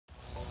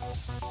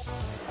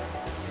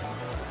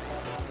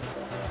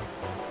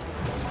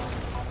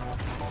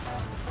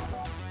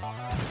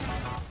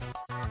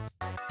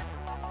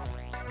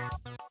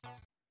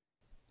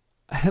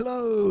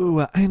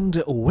Hello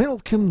and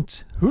welcome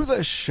to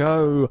the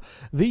show.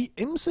 The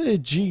IMSA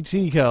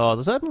GT cars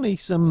are certainly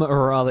some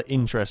rather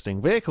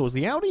interesting vehicles.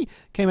 The Audi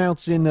came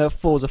out in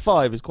Forza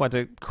 5, is quite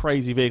a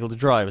crazy vehicle to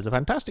drive. It's a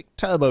fantastic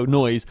turbo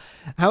noise.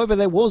 However,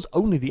 there was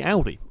only the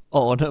Audi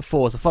on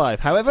Forza 5.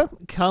 However,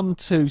 come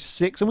to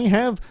 6 and we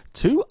have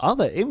two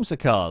other IMSA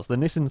cars, the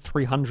Nissan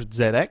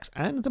 300ZX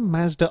and the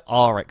Mazda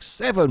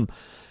RX-7.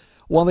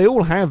 While they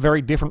all have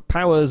very different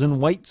powers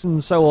and weights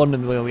and so on,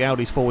 and the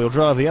Audi's four-wheel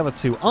drive, the other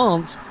two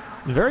aren't,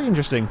 very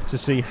interesting to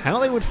see how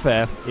they would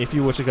fare if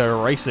you were to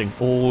go racing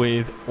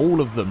with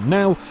all of them.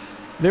 Now,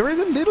 there is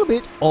a little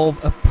bit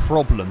of a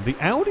problem. The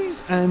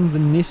Audis and the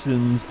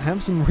Nissans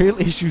have some real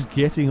issues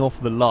getting off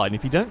the line.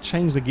 If you don't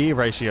change the gear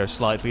ratio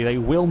slightly, they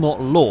will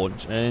not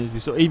launch. And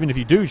even if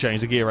you do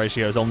change the gear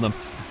ratios on them,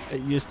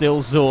 you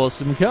still saw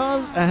some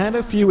cars had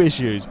a few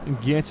issues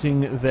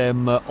getting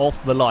them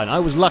off the line. I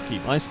was lucky.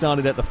 I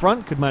started at the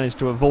front, could manage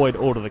to avoid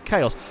all of the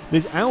chaos.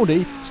 This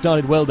Audi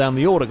started well down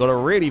the order, got a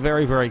really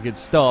very good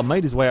start,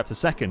 made his way up to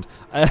second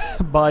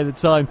by the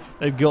time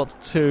they got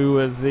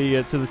to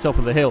the top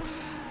of the hill.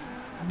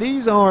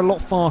 These are a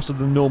lot faster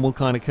than normal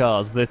kind of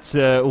cars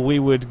that we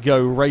would go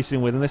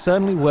racing with, and there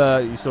certainly were,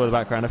 you saw in the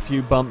background, a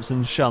few bumps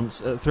and shunts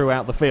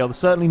throughout the field.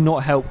 Certainly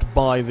not helped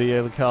by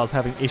the cars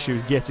having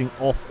issues getting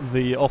off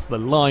the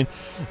line.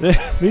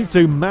 These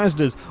two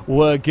Mazdas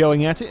were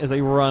going at it as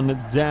they run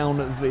down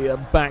the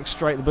back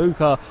straight. The blue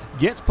car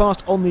gets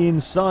past on the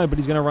inside, but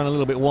he's going to run a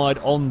little bit wide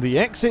on the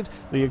exit.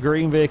 The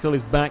green vehicle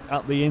is back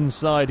up the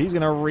inside. He's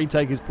going to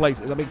retake his place.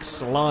 There's a big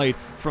slide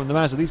from the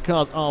Mazda. These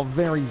cars are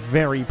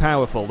very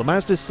powerful. The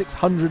Mazda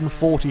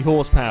 640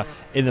 horsepower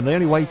in them. They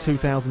only weigh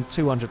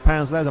 2,200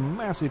 pounds. That is a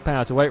massive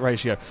power to weight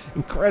ratio.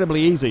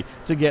 Incredibly easy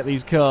to get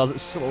these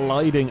cars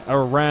sliding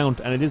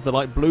around, and it is the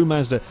light blue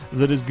Mazda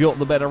that has got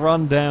the better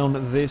run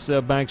down this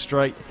back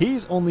straight.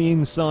 He's on the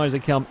inside as they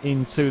come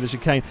into the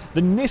chicane.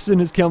 The Nissan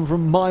has come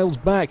from miles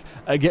back,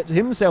 gets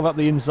himself up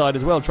the inside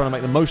as well, trying to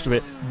make the most of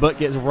it, but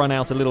gets run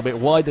out a little bit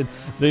wide. And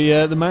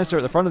the Mazda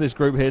at the front of this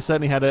group here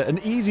certainly had an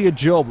easier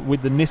job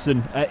with the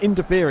Nissan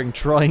interfering,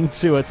 trying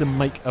to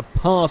make a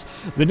pass.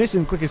 The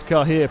Nissan quickest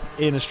car here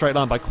in a straight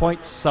line by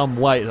quite some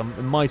way. It's a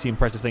mighty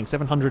impressive thing.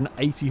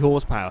 780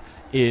 horsepower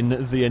in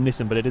the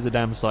Nissan, but it is a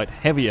damn sight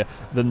heavier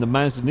than the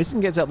Mazda.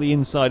 Nissan gets up the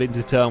inside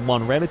into turn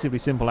one. Relatively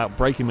simple out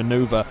braking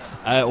manoeuvre,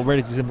 or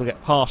relatively simple to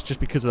get past just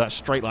because of that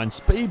straight line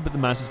speed, but the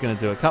Mazda's going to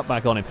do a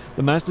cutback on him.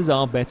 The Mazdas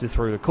are better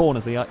through the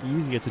corners. They are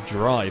easier to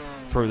drive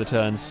through the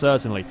turns,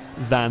 certainly,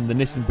 than the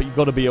Nissan, but you've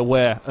got to be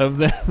aware of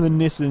the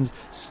Nissan's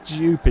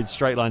stupid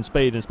straight line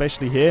speed, and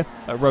especially here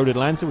at Road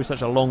Atlanta with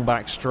such a long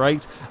back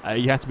straight,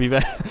 you have to be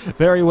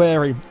very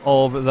wary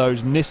of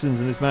those Nissans,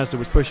 and this Mazda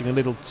was pushing a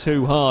little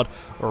too hard,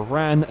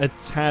 ran a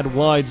tad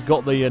wide,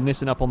 got the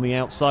Nissan up on the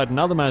outside.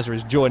 Another Mazda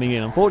is joining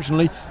in.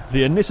 Unfortunately,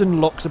 the Nissan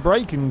locks a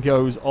brake and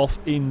goes off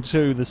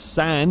into the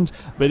sand,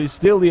 but it's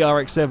still the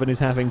RX-7 is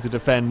having to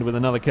defend with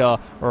another car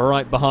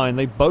right behind.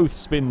 They both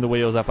spin the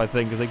wheels up, I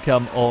think, as they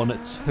come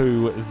on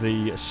to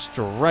the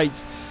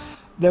straight.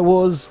 There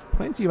was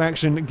plenty of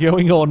action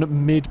going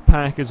on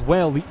mid-pack as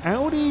well. The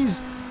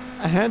Audis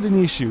had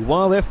an issue.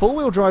 While their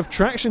four-wheel drive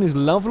traction is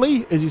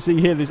lovely, as you see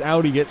here, this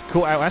Audi gets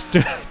caught out, has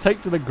to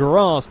take to the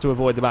grass to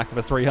avoid the back of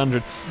a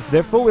 300.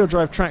 Their four-wheel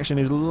drive traction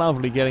is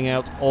lovely getting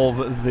out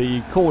of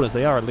the corners.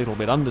 They are a little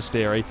bit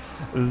understeery.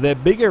 Their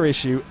bigger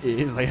issue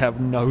is they have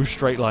no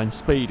straight line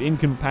speed in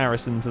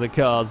comparison to the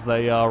cars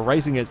they are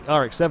racing against.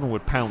 RX-7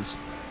 would pounce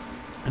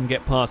and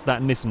get past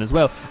that Nissan as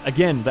well.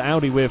 Again, the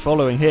Audi we're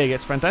following here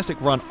gets a fantastic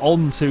run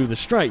onto the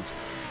straight,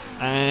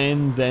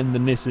 and then the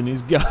Nissan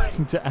is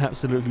going to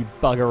absolutely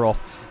bugger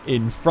off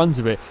in front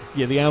of it.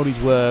 Yeah, the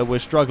Audis were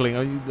struggling.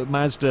 I mean, the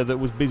Mazda that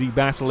was busy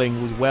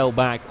battling was well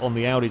back on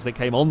the Audis. They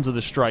came onto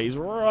the straight. He's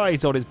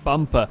right on his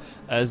bumper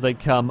as they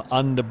come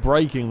under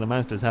braking. The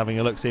Mazda's having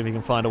a look, see if he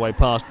can find a way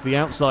past. The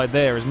outside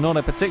there is not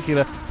a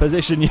particular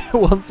position you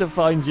want to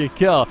find your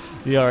car.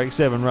 The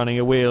RX-7 running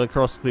a wheel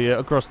across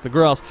the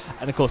grass,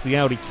 and of course the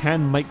Audi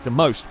can make the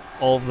most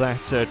of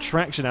that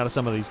traction out of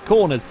some of these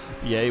corners.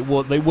 Yeah,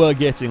 they were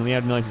getting, the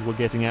Audi 90s were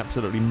getting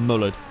absolutely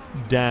mullered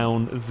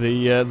down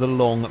the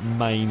long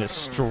main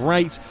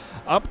straight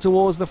up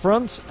towards the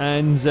front,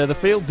 and the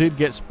field did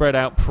get spread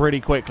out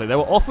pretty quickly. There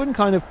were often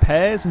kind of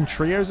pairs and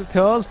trios of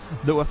cars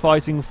that were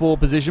fighting for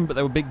position, but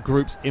there were big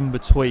groups in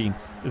between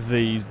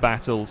these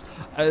battles.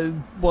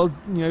 Well,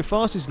 you know,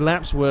 fastest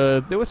laps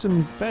there were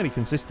some fairly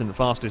consistent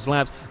fastest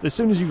laps. As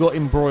soon as you got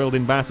embroiled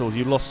in battles,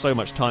 you lost so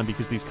much time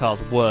because these cars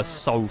were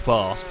so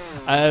fast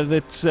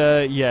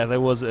yeah,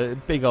 there was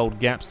big old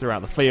gaps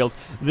throughout the field.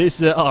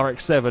 This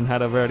RX-7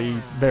 had a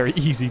very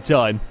easy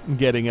time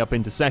getting up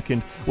into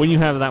second. When you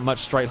have that much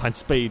straight line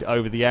speed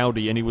over the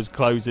Audi, and he was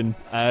closing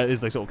as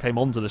they sort of came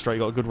onto the straight,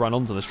 got a good run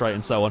onto the straight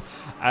and so on.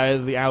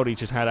 The Audi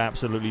just had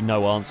absolutely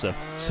no answer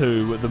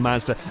to the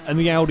Mazda, and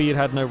the Audi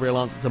had no real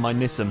answer to my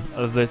Nissan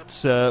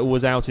that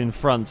was out in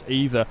front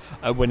either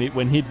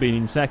when he'd been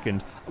in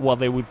second. While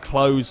they would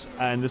close,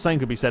 and the same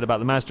could be said about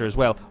the Mazda as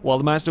well, while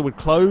the Mazda would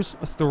close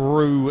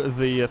through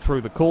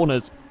the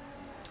corners,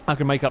 I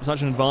can make up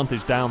such an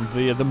advantage down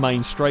the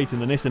main straight in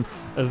the Nissan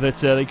that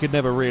they could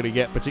never really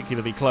get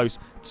particularly close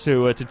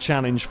to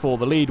challenge for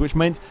the lead, which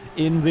meant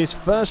in this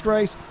first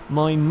race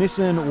my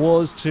Nissan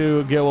was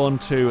to go on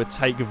to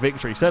take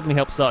victory. Certainly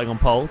helped starting on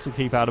pole to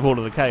keep out of all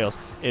of the chaos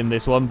in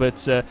this one,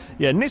 but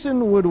yeah,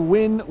 Nissan would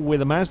win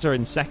with a Mazda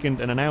in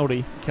second and an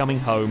Audi coming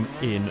home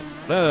in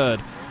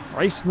third.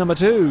 Race number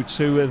 2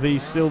 to the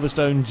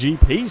Silverstone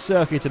GP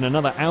circuit, and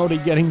another Audi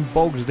getting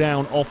bogged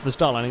down off the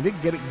start line. He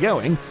did get it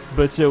going,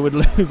 but would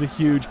lose a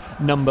huge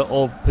number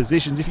of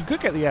positions. If you could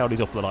get the Audis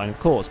off the line, of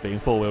course, being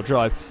four-wheel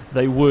drive,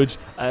 they would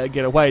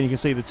get away. And you can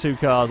see the two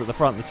cars at the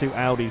front, the two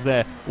Audis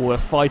there, were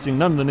fighting.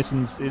 None of the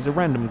Nissans is a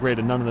random grid,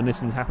 and none of the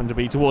Nissans happened to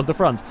be towards the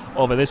front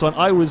of this one.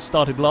 I was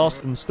started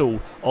last and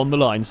stalled on the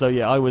line, so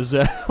yeah, I was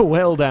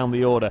well down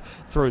the order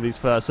through these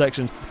first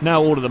sections.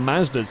 Now all of the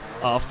Mazdas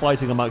are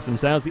fighting amongst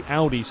themselves. The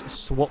Audis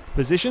swap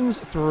positions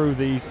through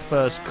these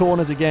first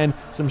corners. Again,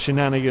 some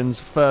shenanigans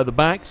further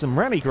back, some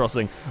rally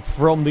crossing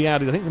from the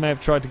Audi. I think they may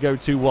have tried to go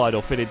too wide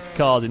or fitted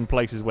cars in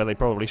places where they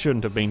probably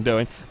shouldn't have been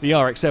doing. The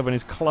RX-7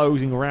 is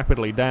closing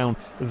rapidly down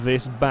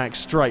this back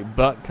straight,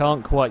 but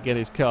can't quite get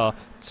his car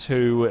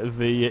to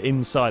the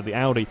inside. The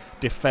Audi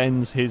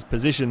defends his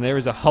position. There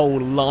is a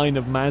whole line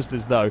of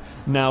Mazdas though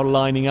now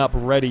lining up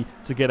ready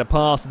to get a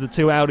pass. The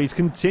two Audis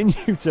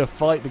continue to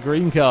fight. The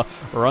green car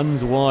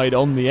runs wide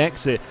on the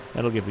exit.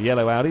 That'll give the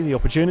yellow Audi the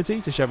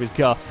opportunity to shove his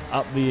car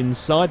up the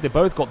inside. They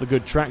both got the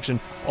good traction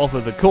off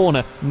of the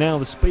corner. Now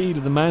the speed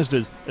of the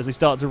Mazdas as they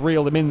start to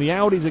reel them in. The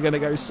Audis are going to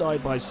go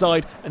side by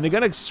side, and they're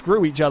going to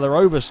screw each other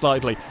over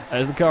slightly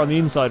as the car on the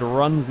inside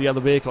runs the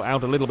other vehicle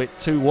out a little bit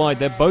too wide.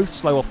 They're both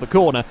slow off the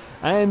corner,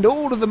 and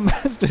all of the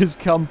Mazdas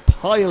come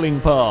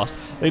piling past.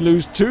 They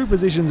lose 2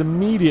 positions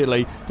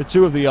immediately to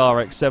 2 of the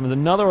RX-7s.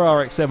 Another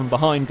RX-7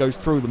 behind goes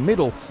through the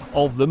middle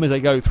of them as they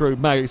go through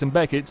Maggots and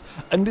Beckett's,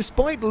 and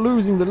despite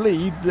losing the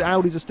lead, the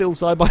Audis are still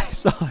side by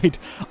side.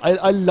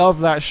 I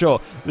love that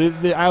shot. The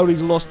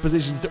Audis lost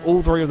positions to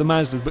all 3 of the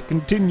Mazdas, but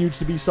continued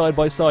to be side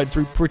by side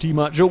through pretty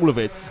much all of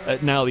it.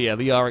 Now, yeah,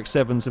 the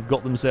RX-7s have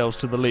got themselves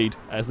to the lead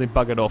as they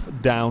buggered off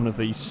down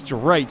the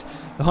straight.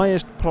 The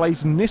highest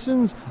placed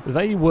Nissans,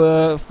 they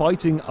were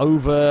fighting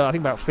over, I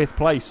think, about 5th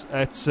place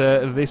at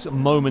this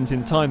moment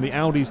in time. The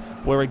Audis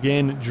were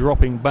again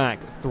dropping back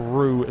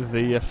through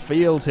the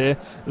field here.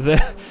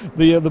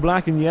 The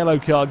black and yellow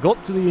car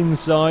got to the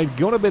inside,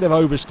 got a bit of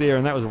oversteer,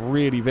 and that was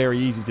really very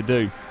easy to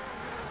do.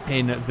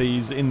 In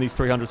these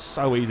 300s,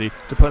 so easy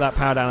to put that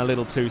power down a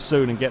little too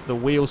soon and get the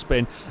wheel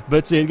spin,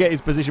 but to get his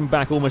position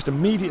back almost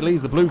immediately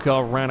as the blue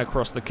car ran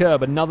across the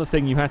curb. Another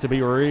thing you had to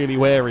be really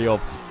wary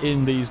of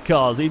in these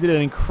cars. He did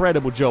an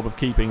incredible job of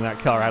keeping that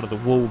car out of the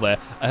wall there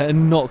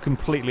and not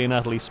completely and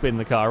utterly spin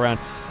the car around.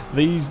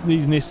 These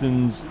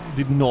Nissans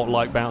did not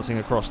like bouncing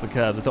across the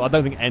curbs at all. I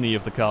don't think any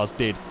of the cars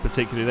did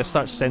particularly. They're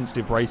such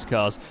sensitive race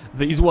cars.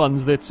 These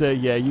ones that,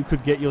 yeah, you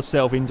could get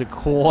yourself into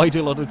quite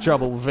a lot of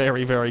trouble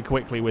very, very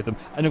quickly with them.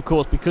 And of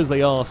course, because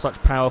they are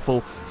such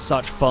powerful,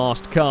 such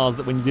fast cars,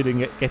 that when you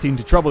didn't get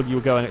into trouble, you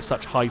were going at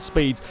such high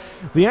speeds.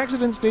 The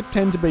accidents did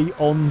tend to be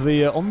on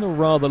the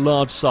rather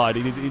large side.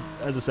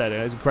 As I said, it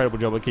does an incredible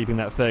job of keeping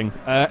that thing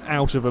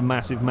out of a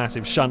massive,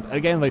 massive shunt.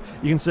 Again,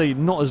 you can see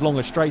not as long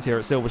a straight here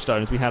at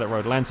Silverstone as we had at Road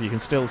Atlanta. You can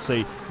still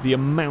see the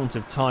amount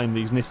of time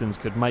these Nissans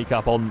could make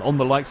up on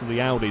the likes of the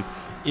Audis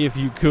if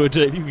you could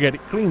get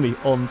it cleanly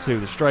onto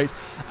the straights.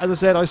 As I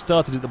said, I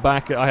started at the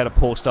back. I had a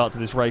poor start to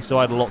this race, so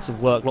I had lots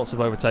of work, lots of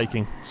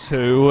overtaking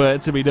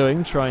to be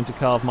doing, trying to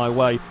carve my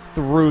way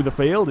through the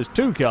field. There's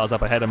 2 cars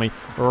up ahead of me,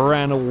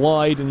 ran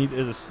wide, and you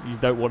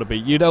don't want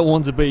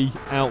to be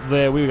out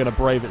there. We were going to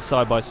brave it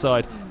side by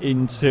side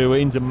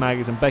into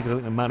Maggots and Beckett's. I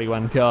think the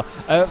Maliwan car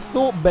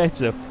thought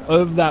better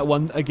of that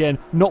one. Again,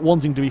 not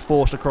wanting to be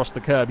forced across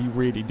the curb. He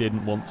really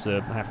didn't want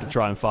to have to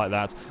try and fight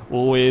that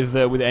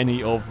with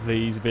any of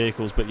these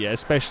vehicles. But yeah,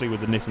 especially with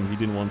the Nissans, he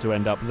didn't want to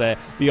end up there.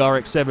 The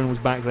RX-7 was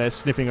back there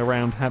sniffing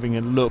around, having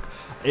a look.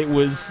 It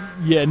was,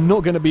 yeah,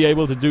 not going to be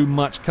able to do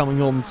much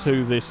coming on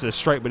to this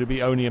straight, but it'd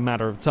be only a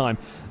matter of time.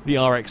 The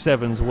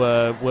RX-7s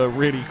were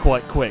really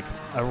quite quick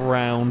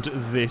around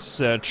this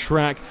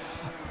track.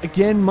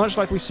 Again, much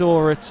like we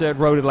saw at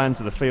Road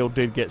Atlanta, the field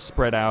did get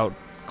spread out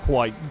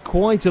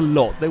quite a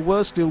lot. There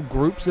were still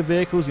groups of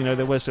vehicles, you know,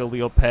 there were still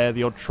the odd pair,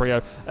 the odd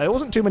trio. There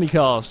wasn't too many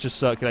cars just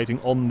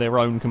circulating on their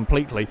own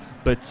completely,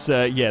 but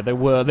yeah, there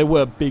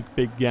were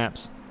big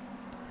gaps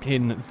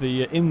in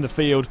the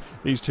field.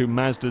 These 2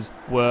 Mazdas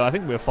were, I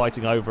think we were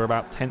fighting over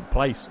about 10th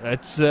place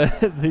at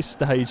this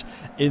stage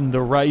in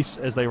the race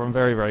as they run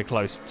very, very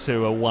close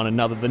to one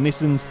another. The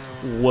Nissans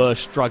were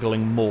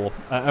struggling more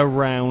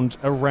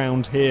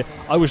around here.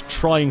 I was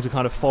trying to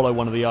kind of follow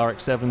one of the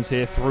RX-7s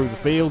here through the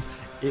field.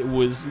 It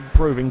was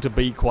proving to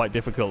be quite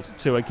difficult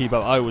to keep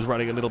up. I was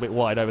running a little bit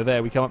wide over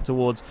there. We come up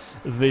towards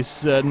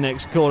this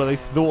next corner. They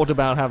thought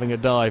about having a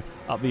dive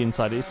up the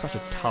inside. It is such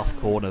a tough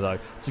corner, though,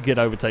 to get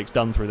overtakes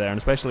done through there, and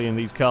especially in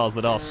these cars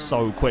that are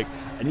so quick.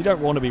 And you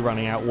don't want to be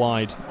running out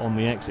wide on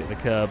the exit. The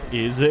curb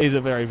is a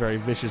very, very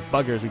vicious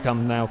bugger as we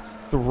come now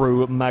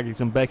through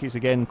Maggots and Beckett's.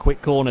 Again,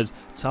 quick corners,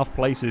 tough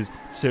places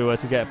to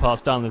get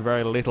past done. There's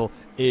very little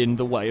in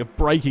the way of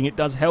braking. It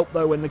does help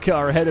though when the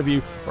car ahead of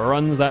you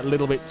runs that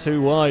little bit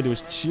too wide. It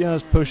was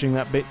just pushing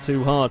that bit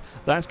too hard.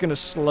 That's going to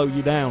slow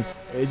you down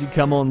as you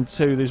come on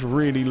to this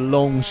really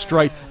long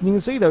straight. And you can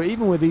see though,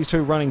 even with these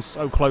two running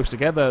so close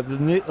together, the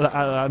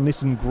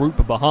Nissan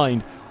group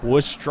behind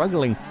was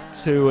struggling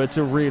to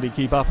really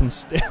keep up, and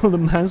still the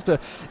Mazda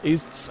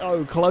is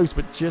so close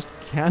but just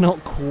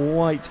cannot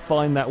quite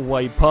find that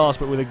way past.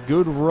 But with a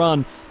good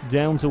run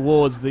down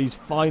towards these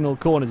final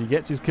corners, he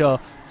gets his car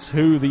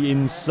to the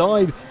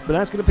inside, but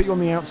that's going to put you on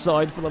the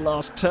outside for the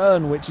last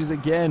turn, which is,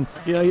 again,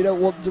 you don't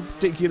want to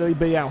particularly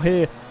be out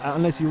here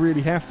unless you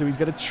really have to. He's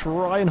going to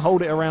try and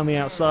hold it around the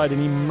outside,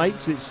 and he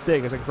makes it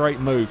stick. It's a great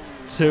move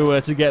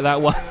to get that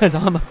one as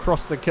I'm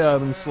across the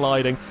curb and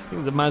sliding. I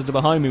think the Mazda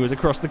behind me was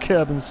across the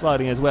curb and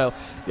sliding as well.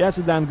 Yeah, that's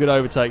a damn good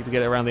overtake to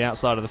get it around the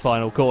outside of the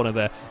final corner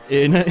there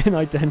in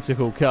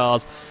identical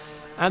cars.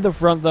 At the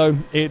front, though,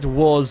 it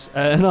was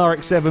an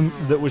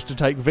RX-7 that was to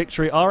take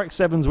victory.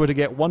 RX-7s were to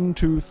get 1,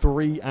 2,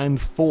 3,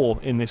 and 4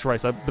 in this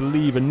race. I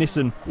believe a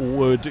Nissan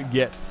would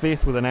get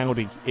 5th with an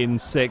Audi in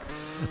 6th.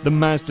 The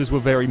Mazdas were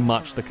very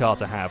much the car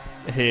to have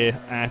here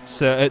at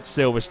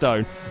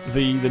Silverstone.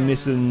 The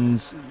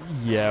Nissans,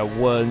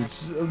 weren't.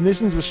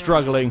 Nissans were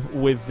struggling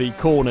with the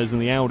corners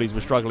and the Audis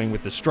were struggling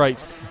with the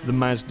straights. The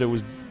Mazda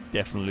was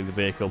definitely the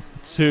vehicle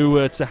to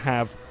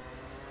have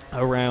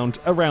around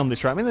this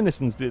track. I mean, the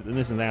Nissans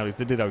Audis,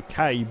 they did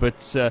okay,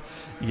 but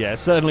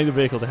certainly the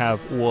vehicle to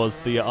have was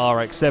the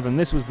RX-7.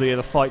 This was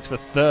the fight for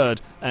third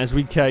as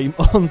we came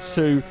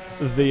onto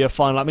the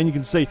final. I mean, you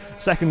can see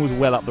second was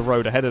well up the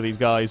road ahead of these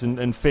guys,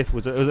 and fifth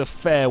was a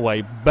fair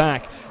way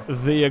back.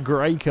 The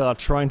grey car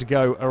trying to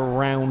go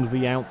around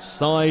the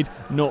outside,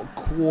 not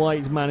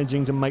quite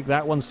managing to make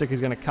that one stick. Is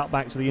going to cut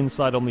back to the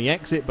inside on the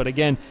exit, but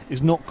again,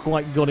 is not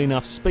quite got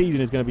enough speed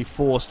and is going to be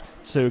forced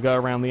to go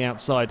around the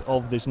outside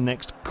of this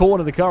next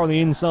corner. The car on the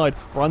inside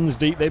runs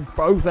deep. They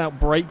both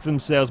outbrake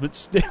themselves, but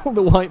still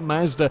the white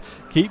Mazda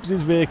keeps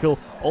his vehicle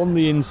on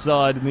the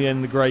inside. In the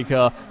end, the grey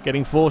car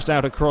getting forced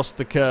out across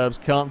the curbs,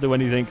 can't do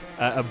anything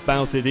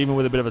about it, even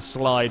with a bit of a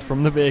slide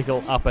from the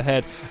vehicle up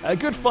ahead. A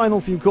good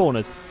final few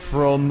corners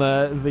from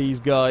these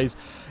guys.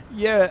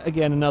 Yeah,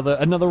 again,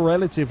 another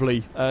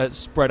relatively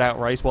spread out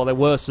race. While there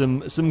were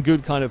some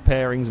good kind of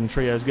pairings and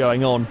trios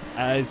going on,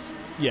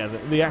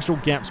 the actual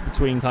gaps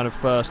between kind of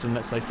first and,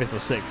 let's say, 5th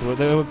or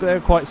 6th, there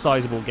were quite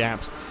sizable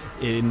gaps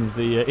in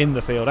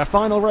the field. Our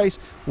final race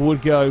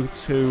would go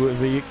to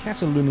the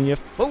Catalunya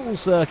full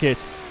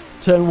circuit.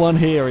 Turn 1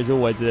 here is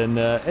always an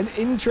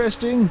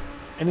interesting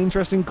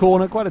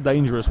corner, quite a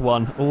dangerous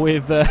one.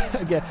 With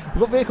again, we've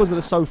got vehicles that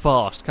are so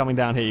fast coming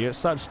down here. You get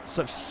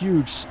such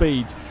huge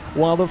speeds.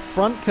 While the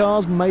front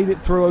cars made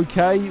it through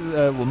okay,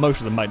 well, most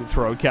of them made it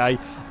through okay.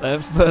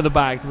 Further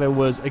back, there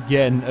was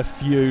again a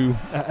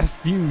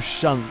few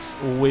shunts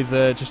with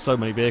just so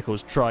many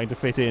vehicles trying to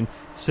fit in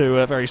to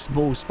a very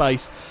small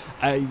space.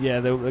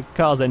 The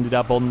cars ended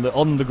up on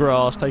the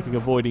grass, taking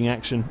avoiding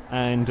action,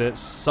 and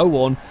so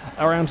on.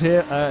 Around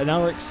here, an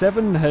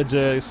RX-7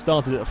 had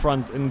started at the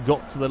front and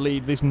got to the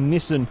lead. This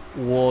Nissan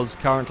was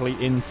currently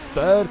in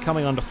third,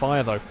 coming under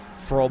fire though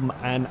from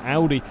an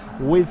Audi.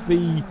 With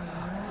the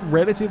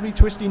relatively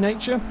twisty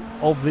nature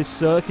of this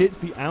circuit,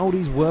 the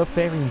Audis were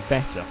faring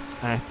better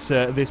at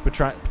this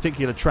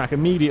particular track.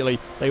 Immediately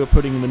they were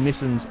putting the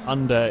Nissans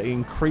under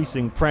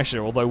increasing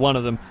pressure, although one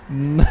of them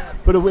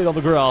put a wheel on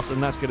the grass,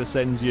 and that's going to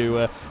send you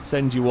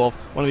off.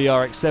 One of the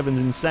RX-7s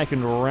in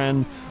second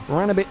ran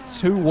a bit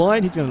too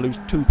wide. He's going to lose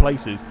 2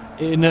 places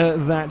in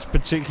that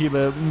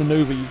particular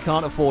manoeuvre. You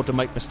can't afford to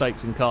make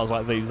mistakes in cars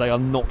like these. They are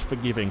not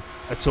forgiving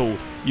at all.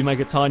 You make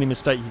a tiny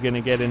mistake, you're going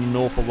to get in an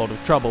awful lot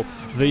of trouble.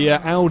 The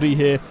Audi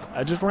here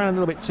just ran a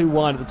little bit too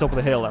wide at the top of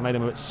the hill. That made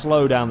him a bit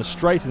slow down the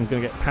straight, and he's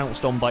going to get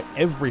pounced on by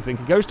everything.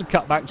 He goes to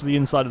cut back to the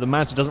inside of the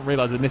Mazda, doesn't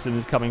realise the Nissan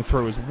is coming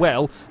through as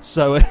well,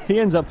 so he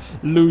ends up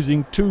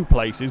losing 2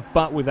 places,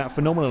 but with that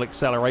phenomenal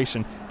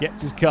acceleration,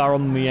 gets his car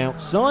on the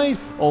outside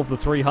of the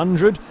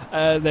 300,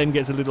 then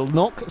gets a little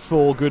knock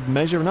for good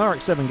measure, and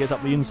RX-7 gets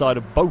up the inside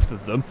of both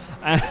of them,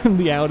 and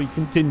the Audi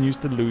continues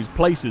to lose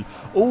places,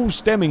 all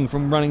stemming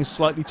from running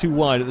slightly too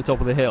wide at the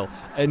top of the hill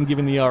and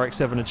giving the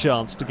RX-7 a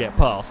chance to get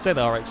past. Said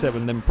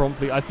RX-7 then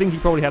promptly, I think he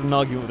probably had an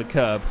argument with the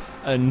curb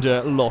and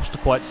lost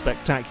quite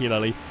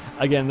spectacularly.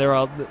 Again, there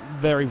are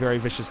very, very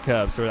vicious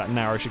curbs through that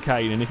narrow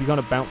chicane, and if you kind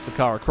of bounce the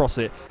car across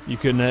it, you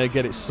can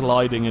get it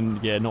sliding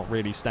and, not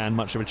really stand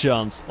much of a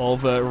chance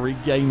of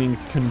regaining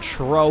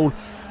control.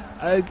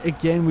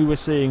 Again, we were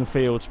seeing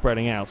field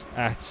spreading out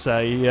at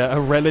a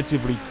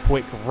relatively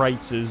quick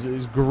rate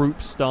as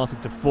groups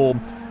started to form.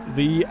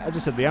 As I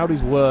said, the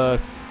Audis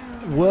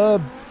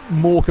were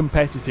more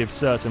competitive,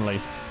 certainly,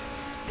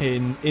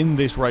 in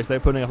this race. They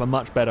were putting up a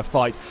much better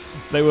fight.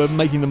 They were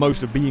making the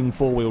most of being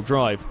four-wheel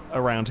drive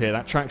around here.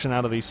 That traction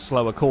out of these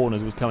slower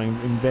corners was coming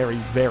in very,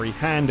 very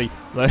handy.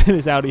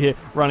 This Audi here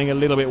running a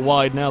little bit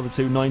wide now. The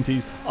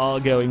 290s are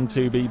going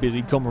to be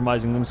busy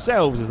compromising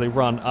themselves as they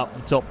run up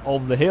the top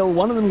of the hill.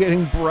 One of them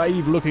getting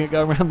brave, looking at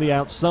going around the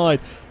outside,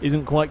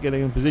 isn't quite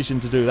getting in position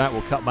to do that.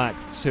 We'll cut back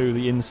to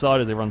the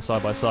inside as they run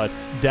side by side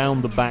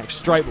down the back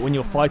straight. But when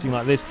you're fighting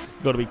like this,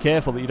 you've got to be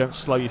careful that you don't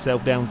slow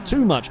yourself down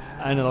too much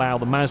and allow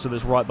the Mazda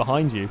that's right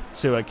behind you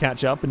to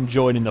catch up and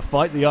join in the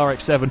fight. The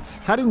RX-7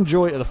 had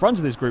enjoyed, at the front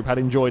of this group, had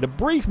enjoyed a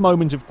brief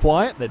moment of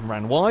quiet, then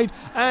ran wide,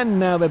 and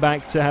now they're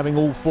back to having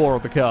all four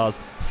of the cars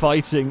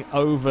fighting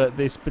over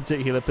this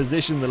particular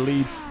position. The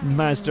lead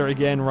Mazda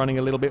again running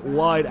a little bit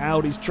wide.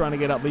 Audi's trying to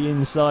get up the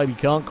inside. He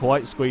can't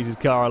quite squeeze his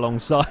car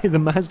alongside. The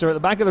Mazda at the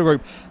back of the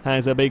group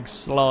has a big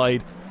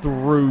slide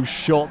through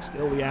shot.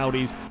 Still the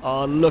Audis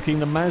are looking.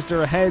 The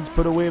Mazda ahead's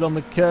put a wheel on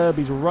the curb.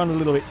 He's run a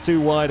little bit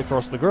too wide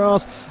across the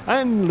grass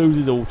and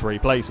loses all three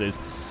places.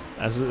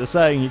 As they're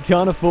saying, you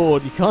can't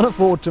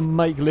afford to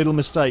make little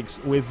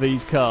mistakes with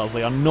these cars.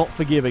 They are not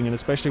forgiving, and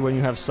especially when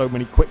you have so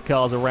many quick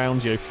cars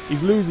around you. He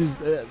loses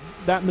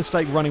that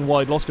mistake running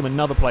wide, lost him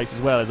another place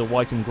as well, as a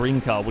white and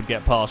green car would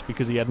get past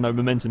because he had no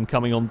momentum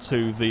coming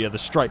onto the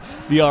straight.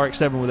 The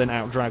RX-7 would then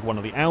outdrag one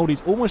of the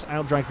Audis, almost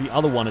outdrag the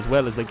other one as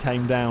well as they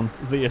came down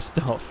the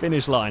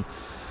start-finish line.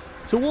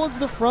 Towards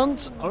the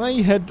front,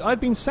 I'd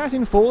been sat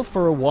in fourth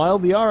for a while.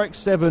 The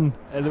RX-7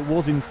 that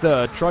was in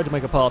third tried to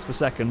make a pass for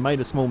second, made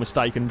a small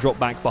mistake and dropped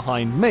back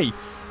behind me.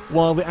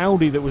 While the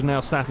Audi that was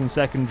now sat in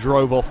second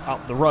drove off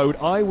up the road,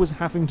 I was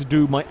having to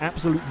do my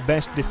absolute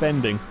best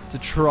defending to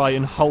try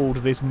and hold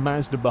this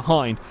Mazda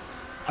behind.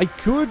 I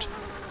could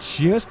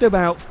just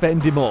about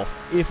fend him off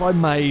if I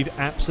made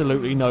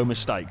absolutely no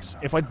mistakes.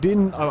 If I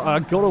didn't, I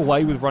got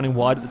away with running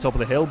wide at the top of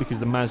the hill because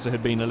the Mazda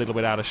had been a little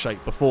bit out of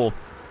shape before.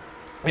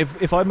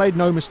 If I made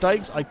no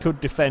mistakes, I could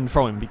defend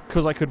from him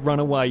because I could run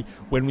away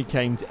when we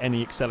came to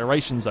any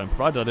acceleration zone.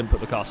 Provided I didn't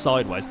put the car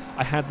sideways,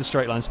 I had the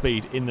straight line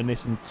speed in the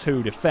Nissan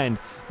to defend.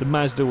 The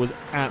Mazda was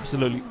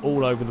absolutely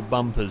all over the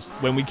bumpers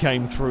when we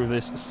came through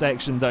this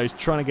section, though. He's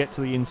trying to get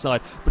to the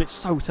inside, but it's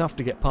so tough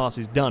to get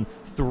passes done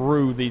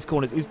through these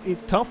corners.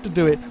 It's tough to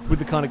do it with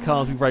the kind of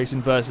cars we race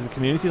in versus the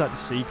community, like the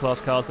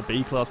C-Class cars, the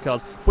B-Class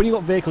cars. When you've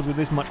got vehicles with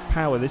this much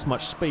power, this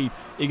much speed,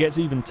 it gets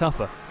even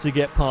tougher to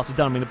get passes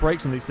done. I mean, the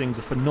brakes on these things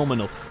are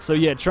phenomenal. So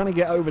yeah, trying to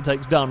get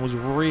overtakes done was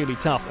really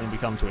tough, and we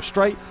come to a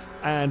straight,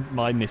 and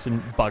my Nissan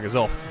buggers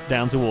off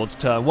down towards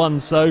turn one.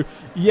 So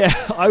yeah,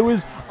 I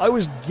was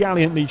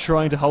gallantly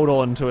trying to hold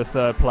on to a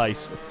third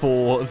place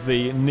for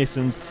the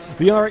Nissans.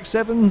 The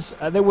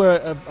RX-7s, there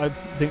were, I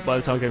think by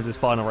the time we came to this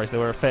final race, there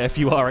were a fair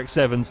few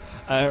RX-7s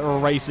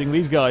racing.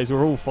 These guys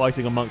were all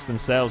fighting amongst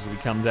themselves as we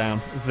come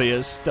down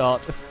the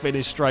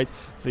start-finish straight.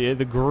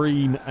 The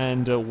green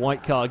and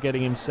white car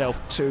getting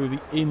himself to the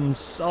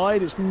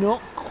inside. It's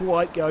not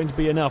quite going to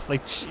be enough. They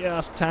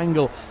just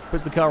tangle.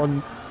 Puts the car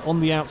on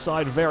the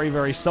outside very,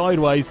 very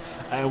sideways.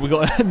 And we've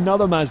got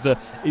another Mazda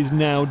is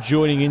now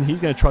joining in. He's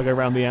going to try to go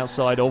around the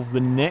outside of the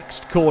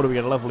next corner. We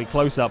get a lovely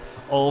close-up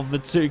of the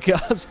two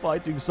cars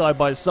fighting side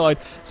by side.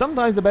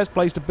 Sometimes the best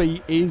place to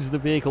be is the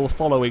vehicle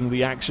following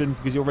the action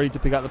because you're ready to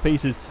pick up the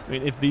pieces. I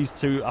mean, if these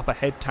two up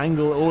ahead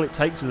tangle, all it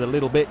takes is a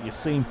little bit. You've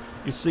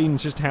seen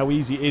just how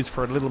easy it is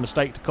for a little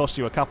mistake to cost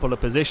you a couple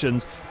of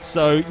positions.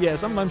 So yeah,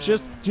 sometimes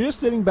just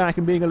sitting back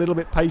and being a little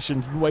bit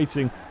patient and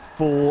waiting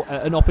for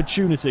an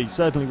opportunity.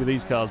 Certainly with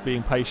these cars,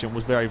 being patient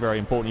was very, very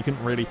important. You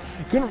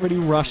couldn't really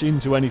rush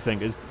into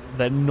anything as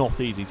they're not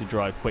easy to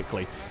drive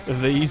quickly.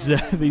 These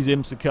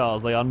IMSA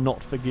cars, they are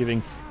not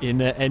forgiving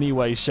in any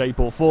way, shape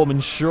or form.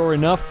 And sure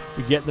enough,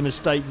 we get the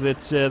mistake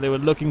that they were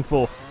looking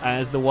for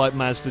as the white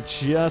Mazda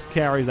just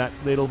carries that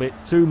little bit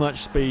too much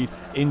speed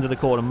into the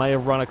corner. May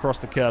have run across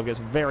the curve, gets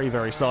very,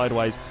 very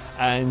sideways,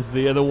 and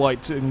the other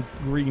white and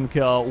green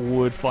car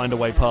would find a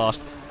way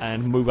past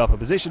and move up a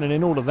position. And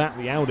in all of that,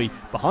 the Audi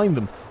behind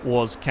them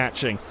was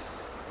catching.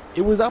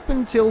 It was up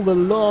until the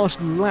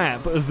last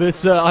lap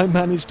that I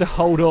managed to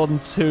hold on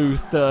to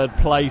third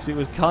place. It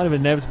was kind of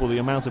inevitable, the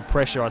amount of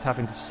pressure I was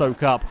having to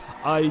soak up.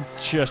 I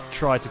just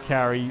tried to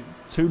carry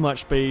too much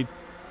speed,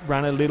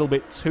 ran a little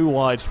bit too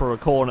wide for a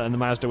corner, and the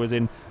Mazda was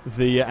in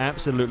the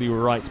absolutely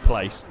right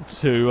place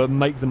to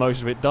make the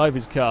most of it, dive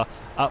his car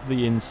up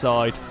the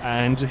inside,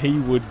 and he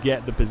would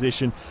get the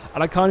position.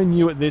 And I kind of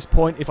knew at this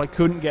point, if I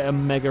couldn't get a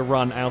mega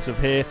run out of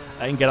here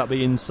and get up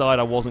the inside,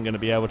 I wasn't going to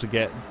be able to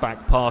get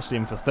back past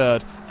him for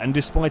third. And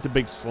despite a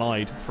big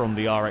slide from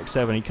the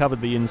RX-7, he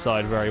covered the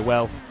inside very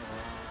well,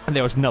 and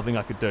there was nothing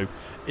I could do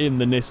in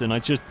the Nissan. I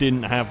just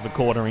didn't have the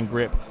cornering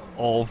grip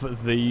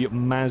of the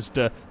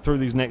Mazda through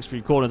these next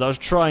few corners. I was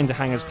trying to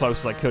hang as close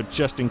as I could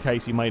just in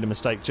case he made a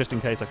mistake, just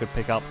in case I could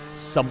pick up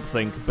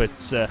something,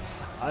 but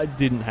I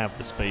didn't have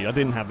the speed, I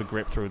didn't have the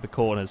grip through the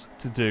corners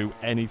to do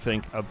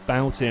anything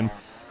about him.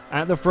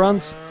 At the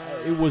front,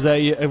 it was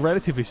a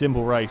relatively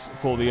simple race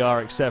for the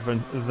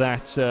RX-7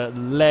 that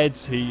led.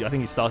 I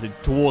think he started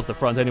towards the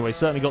front anyway,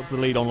 certainly got to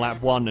the lead on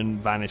lap 1 and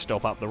vanished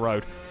off up the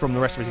road from the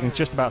rest of it. You can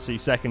just about see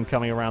second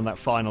coming around that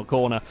final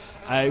corner.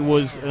 It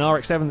was an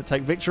RX-7 that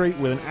take victory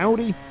with an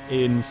Audi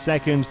in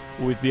second,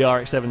 with the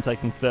RX-7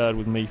 taking third,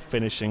 with me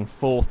finishing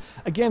fourth.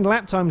 Again,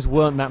 lap times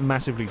weren't that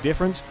massively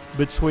different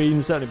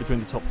certainly between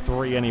the top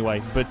 3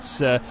 anyway, but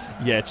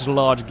yeah, just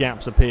large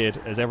gaps appeared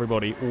as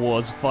everybody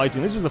was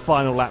fighting. This was the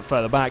final lap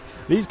further back.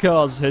 These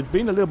cars had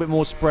been a little bit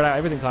more spread out,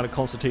 everything kind of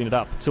concertinaed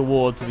up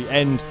towards the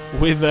end,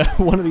 with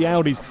one of the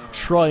Audis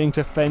trying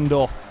to fend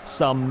off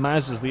some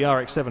Mazdas, the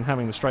RX-7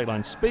 having the straight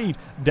line speed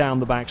down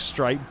the back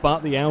straight,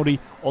 but the Audi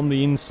on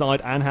the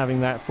inside and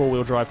having that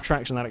four-wheel drive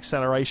traction, that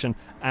acceleration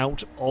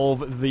out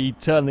of the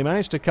turn. They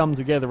managed to come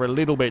together a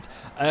little bit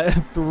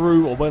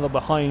through or whether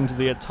behind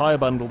the tyre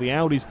bundle. The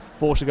Audi's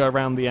forced to go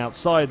around the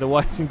outside. The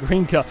white and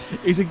green car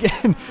is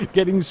again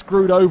getting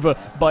screwed over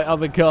by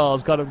other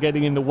cars, kind of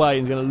getting in the way,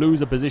 and is going to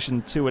lose a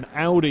position to an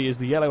Audi as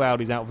the yellow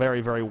Audi's out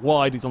very, very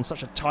wide. He's on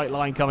such a tight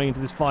line coming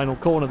into this final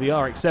corner. The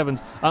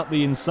RX-7's up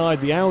the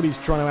inside. The Audi's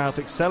trying to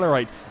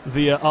out-accelerate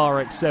the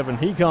RX-7.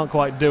 He can't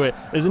quite do it.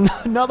 There's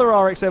another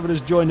RX-7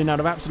 has joined in out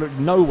of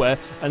absolutely nowhere,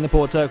 and the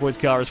poor turquoise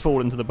car has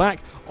fallen to the back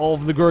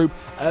of the group.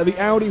 The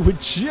Audi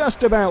would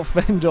just about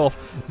fend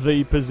off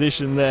the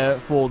position there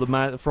for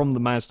from the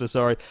Mazda.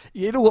 Sorry,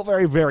 it all got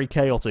very, very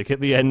chaotic at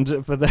the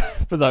end for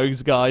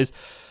those guys.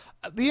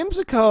 The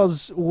IMSA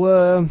cars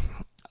were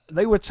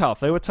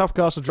tough. They were tough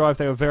cars to drive.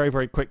 They were very,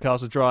 very quick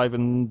cars to drive,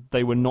 and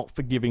they were not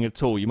forgiving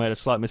at all. You made a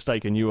slight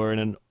mistake and you were in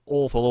an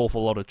awful,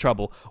 awful lot of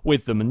trouble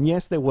with them. And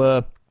yes, there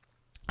were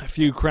a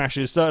few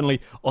crashes, certainly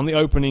on the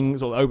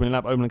openings or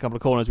opening couple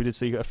of corners. We did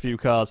see a few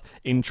cars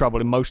in trouble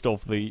in most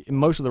of the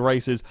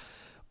races.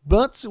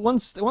 But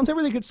once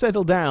everything had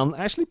settled down, it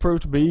actually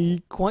proved to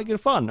be quite good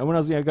fun. And when I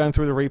was going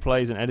through the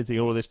replays and editing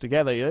all of this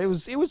together, it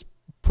was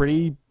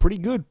pretty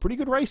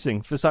good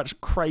racing for such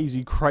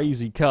crazy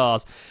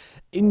cars.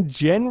 In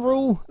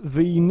general,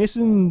 the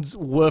Nissans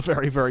were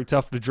very, very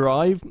tough to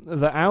drive.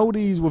 The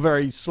Audis were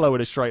very slow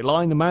at a straight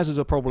line. The Mazdas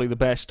are probably the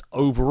best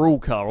overall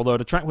car, although at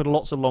a track with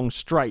lots of long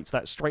straights,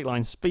 that straight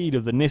line speed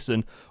of the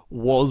Nissan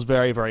was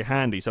very, very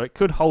handy. So it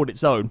could hold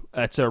its own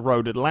at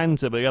Road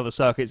Atlanta, but the other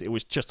circuits, it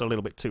was just a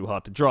little bit too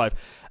hard to drive.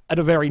 At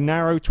a very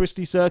narrow,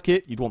 twisty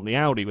circuit, you'd want the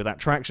Audi with that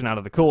traction out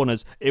of the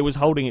corners. It was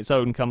holding its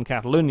own come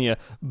Catalonia,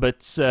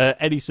 but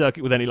any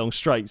circuit with any long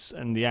straights,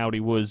 and the Audi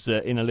was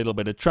in a little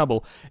bit of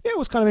trouble. It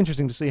was kind of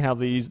interesting to see how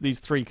these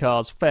 3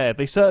 cars fared.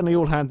 They certainly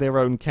all had their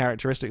own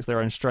characteristics, their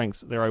own strengths,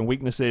 their own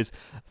weaknesses.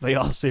 They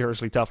are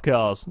seriously tough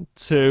cars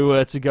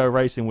to go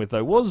racing with,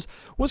 though. Was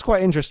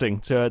quite interesting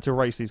to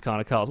race these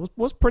kind of cars.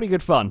 Was pretty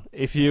good fun.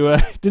 If you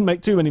didn't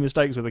make too many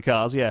mistakes with the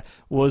cars, yeah,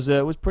 was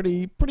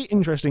pretty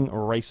interesting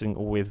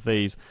racing with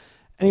these.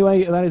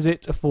 Anyway, that is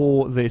it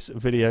for this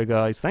video,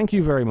 guys. Thank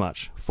you very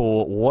much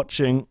for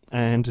watching,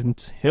 and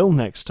until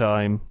next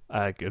time,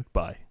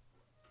 goodbye.